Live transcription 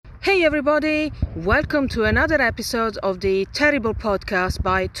Hey everybody, welcome to another episode of the Terrible Podcast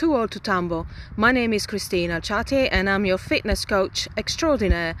by Too Old to Tumble. My name is Christina Chatti and I'm your fitness coach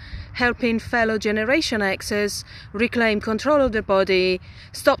extraordinaire, helping fellow Generation Xers reclaim control of their body,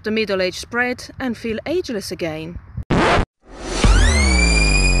 stop the middle-age spread and feel ageless again.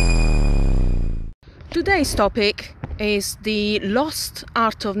 Today's topic is the lost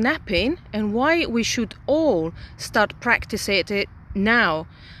art of napping and why we should all start practicing it now,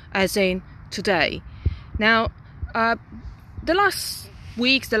 as in today. Now, the last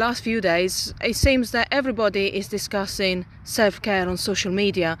weeks, the last few days, it seems that everybody is discussing self-care on social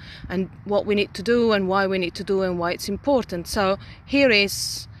media and what we need to do and why we need to do and why it's important. So here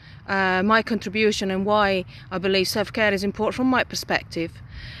is my contribution and why I believe self-care is important from my perspective.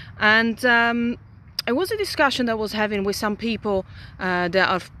 And it was a discussion that I was having with some people that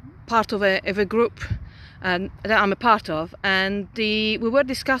are part of a group that I'm a part of, and we were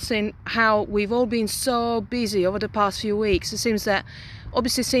discussing how we've all been so busy over the past few weeks. It seems that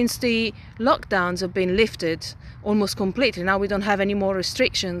obviously since the lockdowns have been lifted almost completely, now we don't have any more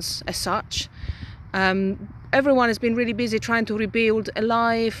restrictions as such. Everyone has been really busy trying to rebuild a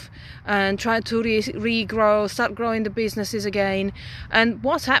life and trying to regrow, start growing the businesses again. And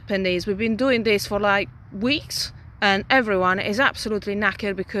what's happened is we've been doing this for like weeks, and everyone is absolutely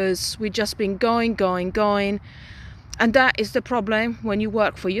knackered because we've just been going. And that is the problem when you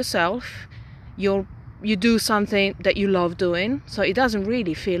work for yourself. You do something that you love doing, so it doesn't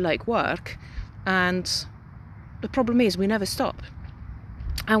really feel like work. And the problem is we never stop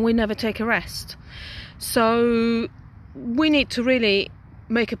and we never take a rest. So we need to really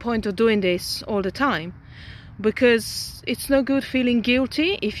make a point of doing this all the time, because it's no good feeling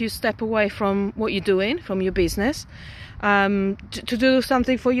guilty if you step away from what you're doing, from your business, to do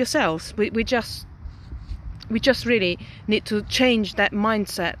something for yourselves. We just really need to change that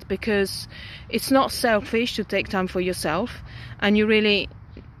mindset, because it's not selfish to take time for yourself, and you really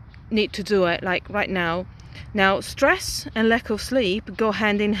need to do it, like right now. Now, stress and lack of sleep go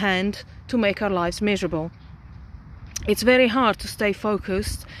hand in hand to make our lives miserable. It's very hard to stay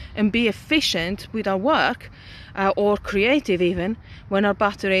focused and be efficient with our work or creative even when our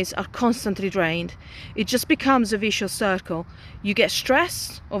batteries are constantly drained. It just becomes a vicious circle. You get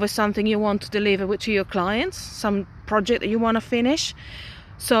stressed over something you want to deliver to your clients, some project that you want to finish.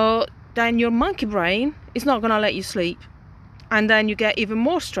 So then your monkey brain is not going to let you sleep. And then you get even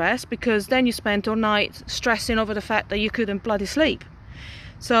more stressed, because then you spent all night stressing over the fact that you couldn't bloody sleep.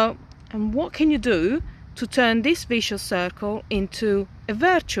 So, and what can you do to turn this vicious circle into a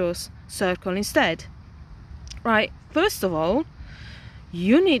virtuous circle instead? Right, first of all,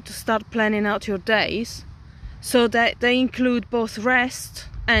 you need to start planning out your days so that they include both rest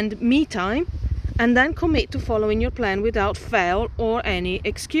and me time, and then commit to following your plan without fail or any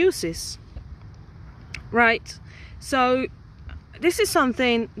excuses. Right, so this is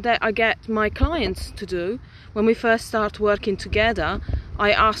something that I get my clients to do. When we first start working together,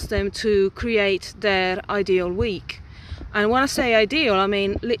 I ask them to create their ideal week. And when I say ideal, I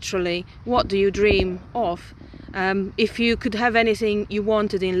mean literally, what do you dream of? If you could have anything you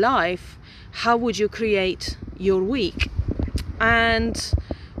wanted in life, how would you create your week? And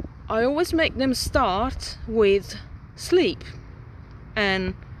I always make them start with sleep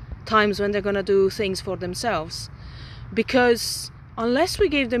and times when they're going to do things for themselves. Because unless we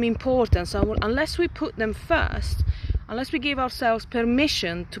give them importance, unless we put them first, unless we give ourselves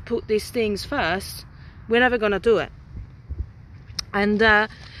permission to put these things first, we're never going to do it. And that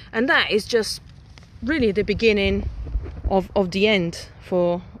is just really the beginning of the end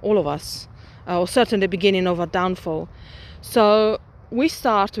for all of us, or certainly the beginning of our downfall. So we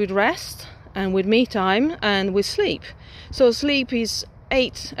start with rest and with me time and with sleep. So sleep is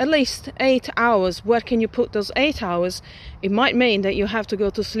at least 8 hours. Where can you put those 8 hours? It might mean that you have to go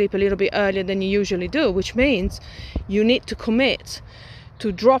to sleep a little bit earlier than you usually do, which means you need to commit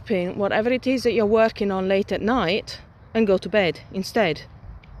to dropping whatever it is that you're working on late at night and go to bed instead.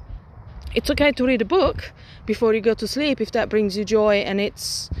 It's okay to read a book before you go to sleep if that brings you joy and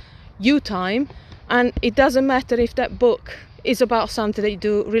it's you time, and it doesn't matter if that book is about something that you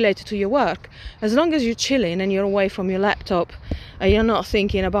do related to your work, as long as you're chilling and you're away from your laptop and you're not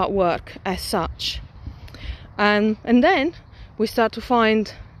thinking about work as such. And then we start to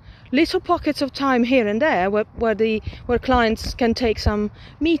find little pockets of time here and there where clients can take some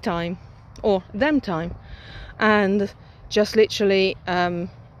me time or them time, and just literally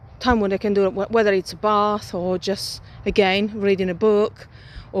time when they can do it, whether it's a bath or just, again, reading a book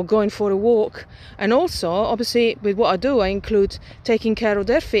or going for a walk. And also, obviously, with what I do, I include taking care of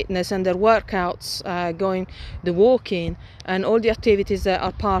their fitness and their workouts, going the walking and all the activities that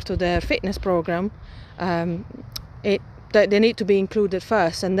are part of their fitness program. They need to be included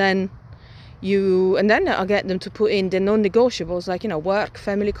first, and then I get them to put in the non-negotiables, like, work,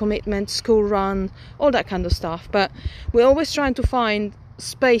 family commitment, school run, all that kind of stuff. But we're always trying to find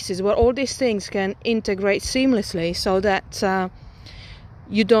spaces where all these things can integrate seamlessly, so that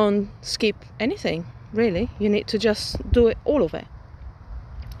you don't skip anything, really. You need to just do it, all of it.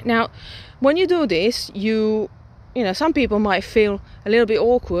 Now, when you do this, some people might feel a little bit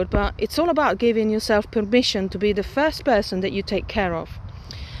awkward, but it's all about giving yourself permission to be the first person that you take care of.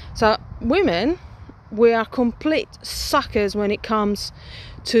 So women, we are complete suckers when it comes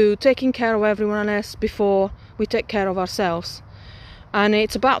to taking care of everyone else before we take care of ourselves. And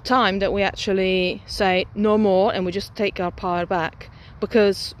it's about time that we actually say no more, and we just take our power back.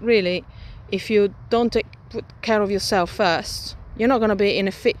 Because really, if you don't take care of yourself first, you're not going to be in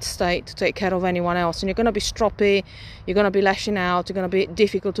a fit state to take care of anyone else, and you're going to be stroppy, you're going to be lashing out, you're going to be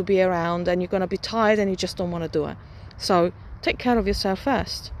difficult to be around, and you're going to be tired and you just don't want to do it. So take care of yourself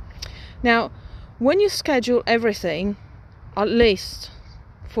first. Now, when you schedule everything, at least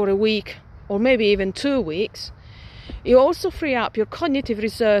for a week or maybe even 2 weeks, you also free up your cognitive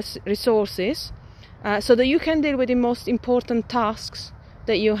resources so that you can deal with the most important tasks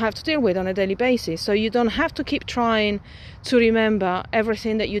that you have to deal with on a daily basis. So you don't have to keep trying to remember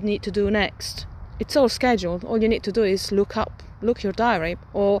everything that you need to do next. It's all scheduled. All you need to do is look your diary,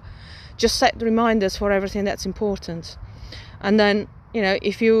 or just set reminders for everything that's important. And then,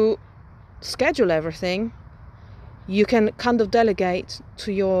 if you schedule everything, you can kind of delegate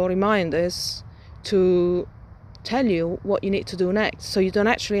to your reminders to tell you what you need to do next, so you don't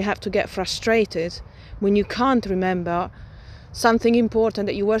actually have to get frustrated when you can't remember something important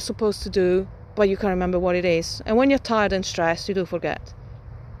that you were supposed to do, but you can't remember what it is. And when you're tired and stressed, you do forget.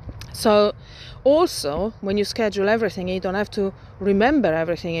 So also, when you schedule everything, you don't have to remember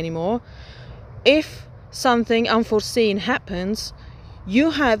everything anymore. If something unforeseen happens,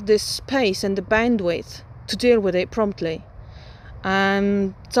 you have the space and the bandwidth to deal with it promptly.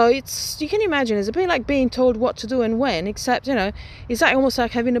 So you can imagine, it's a bit like being told what to do and when, except, it's like almost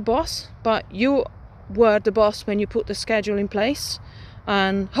like having a boss, but you were the boss when you put the schedule in place,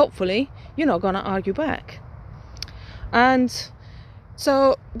 and hopefully you're not going to argue back. And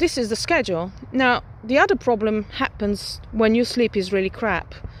so this is the schedule. Now, the other problem happens when your sleep is really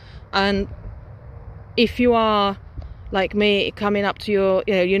crap. And if you are like me, coming up to your,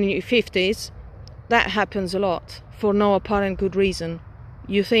 you're in your 50s, that happens a lot for no apparent good reason.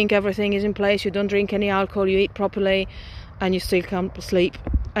 You think everything is in place, you don't drink any alcohol, you eat properly, and you still can't sleep,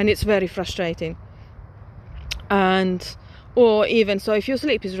 and it's very frustrating. Or even so, if your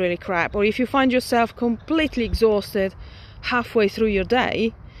sleep is really crap, or if you find yourself completely exhausted halfway through your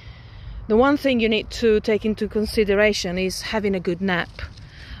day, the one thing you need to take into consideration is having a good nap.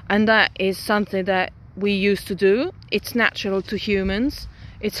 And that is something that we used to do. It's natural to humans.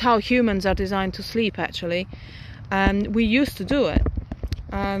 It's how humans are designed to sleep, actually. We used to do it,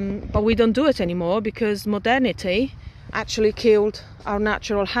 but we don't do it anymore because modernity actually killed our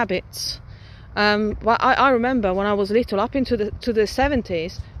natural habits. Well, I remember when I was little, up into the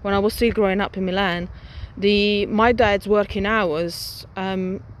 70s, when I was still growing up in Milan, my dad's working hours,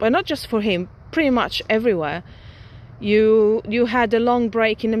 but not just for him, pretty much everywhere. You had a long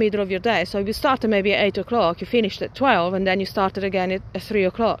break in the middle of your day. So if you started maybe at 8 o'clock, you finished at 12, and then you started again at 3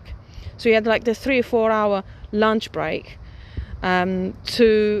 o'clock. So you had like the 3 or 4 hour lunch break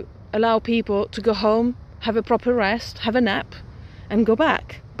to allow people to go home, have a proper rest, have a nap, and go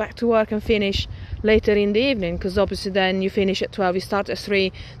back to work and finish later in the evening, because obviously then you finish at 12, you start at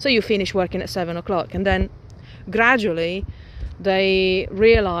 3, so you finish working at 7 o'clock. And then gradually they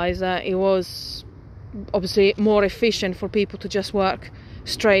realized that it was obviously more efficient for people to just work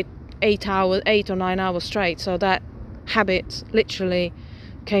straight 8 or 9 hours straight. So that habit literally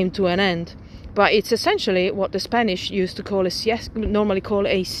came to an end. But it's essentially what the Spanish used to call normally call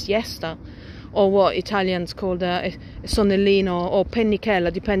a siesta, or what Italians call a sonnellino or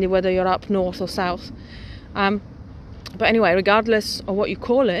pennichella, depending whether you're up north or south. But anyway, regardless of what you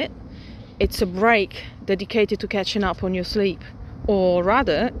call it, it's a break dedicated to catching up on your sleep, or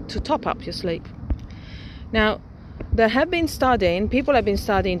rather to top up your sleep. Now, people have been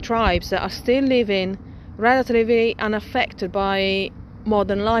studying tribes that are still living relatively unaffected by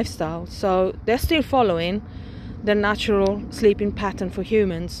modern lifestyle. So they're still following the natural sleeping pattern for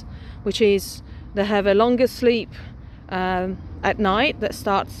humans, which is they have a longer sleep at night that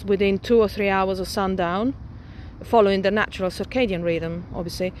starts within 2 or 3 hours of sundown, following the natural circadian rhythm,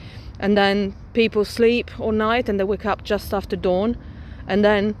 obviously. And then people sleep all night and they wake up just after dawn, and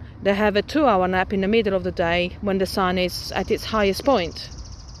then they have a 2-hour nap in the middle of the day when the sun is at its highest point.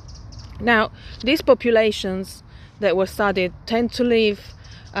 Now, these populations that were studied tend to live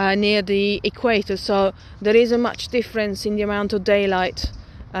near the equator, so there isn't much difference in the amount of daylight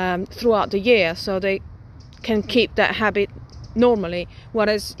throughout the year, so they can keep that habit normally.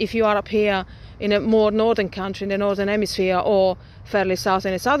 Whereas if you are up here in a more northern country, in the northern hemisphere, or fairly south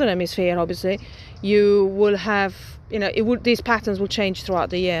in the southern hemisphere, obviously, you will have, these patterns will change throughout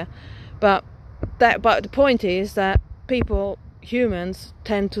the year. But the point is that humans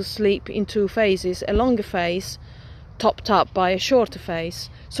tend to sleep in 2 phases, a longer phase topped up by a shorter phase.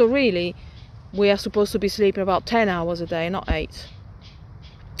 So really, we are supposed to be sleeping about 10 hours a day, not 8.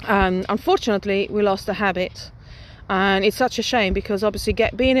 Unfortunately, we lost the habit, and it's such a shame, because obviously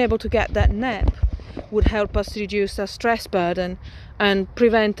being able to get that nap would help us reduce our stress burden and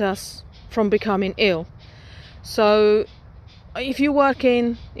prevent us from becoming ill. So if you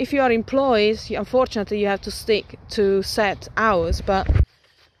are employed, unfortunately you have to stick to set hours, but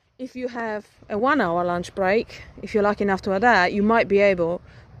if you have a 1-hour lunch break, if you're lucky enough to have that, you might be able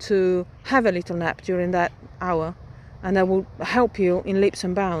to have a little nap during that hour, and that will help you in leaps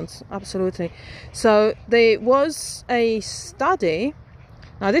and bounds. Absolutely. So there was a study.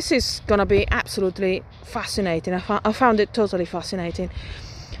 Now this is going to be absolutely fascinating. I found it totally fascinating.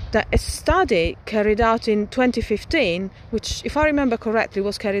 That a study carried out in 2015, which, if I remember correctly,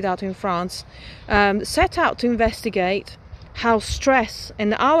 was carried out in France, set out to investigate how stress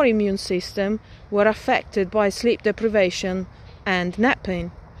and our immune system were affected by sleep deprivation and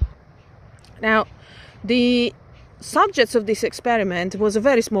napping. Now, the subjects of this experiment was a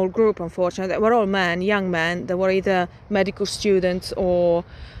very small group, unfortunately. They were all men, young men. They were either medical students or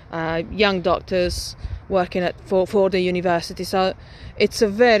young doctors working for the university. So it's a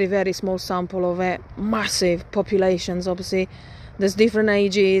very, very small sample of massive populations. Obviously, there's different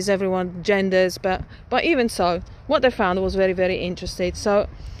ages, everyone, genders, but even so, what they found was very, very interesting. So,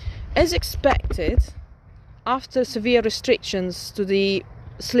 as expected, after severe restrictions to the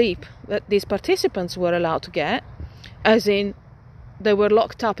sleep that these participants were allowed to get, as in they were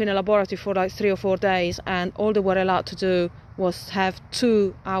locked up in a laboratory for like 3 or 4 days, and all they were allowed to do was have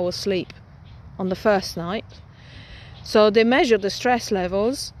 2 hours sleep on the first night. So they measured the stress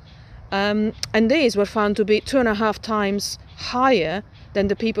levels, and these were found to be 2.5 times higher than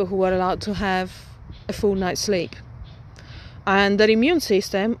the people who were allowed to have a full night's sleep. And their immune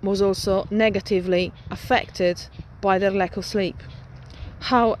system was also negatively affected by their lack of sleep.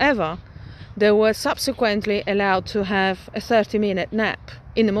 However, they were subsequently allowed to have a 30-minute nap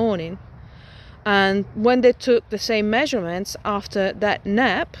in the morning. And when they took the same measurements after that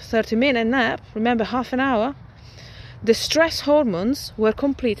nap, 30-minute nap, remember, half an hour, the stress hormones were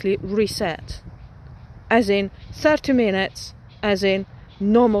completely reset. As in 30 minutes, as in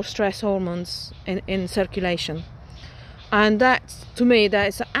normal stress hormones in circulation. And that, to me, that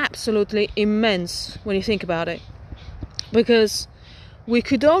is absolutely immense when you think about it. Because we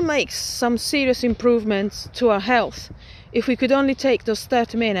could all make some serious improvements to our health if we could only take those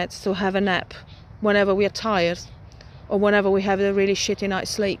 30 minutes to have a nap whenever we are tired, or whenever we have a really shitty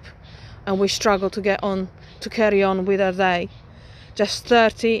night's sleep and we struggle to carry on with our day. Just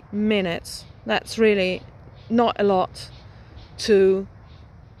 30 minutes. That's really not a lot to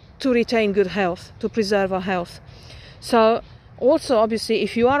retain good health, to preserve our health. So also, obviously,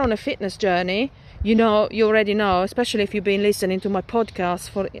 if you are on a fitness journey, you already know, especially if you've been listening to my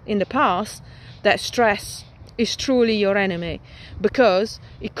podcast in the past, that stress is truly your enemy, because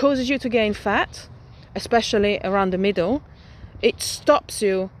it causes you to gain fat, especially around the middle. It stops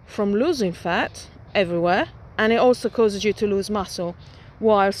you from losing fat everywhere, and it also causes you to lose muscle,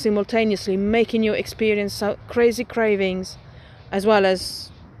 while simultaneously making you experience crazy cravings, as well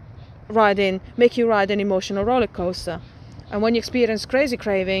as make you ride an emotional roller coaster. And when you experience crazy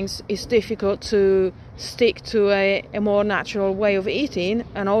cravings, it's difficult to stick to a more natural way of eating,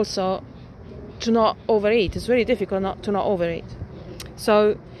 and also to not overeat. It's very difficult to not overeat.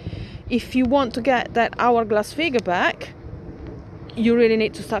 So if you want to get that hourglass figure back, you really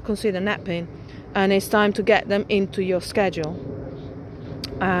need to start considering napping, and it's time to get them into your schedule.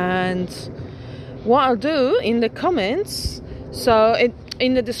 And what I'll do in the comments,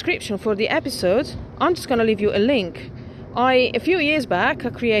 in the description for the episode, I'm just going to leave you a link. A few years back,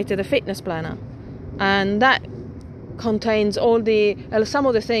 I created a fitness planner, and that contains some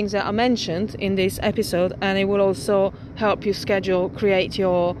of the things that I mentioned in this episode, and it will also help you create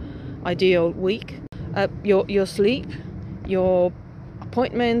your ideal week, your sleep, your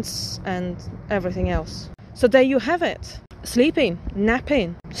appointments and everything else. So there you have it. Sleeping,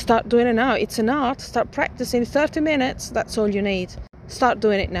 napping. Start doing it now. It's an art. Start practicing 30 minutes. That's all you need. Start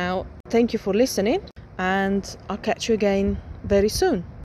doing it now. Thank you for listening, and I'll catch you again very soon.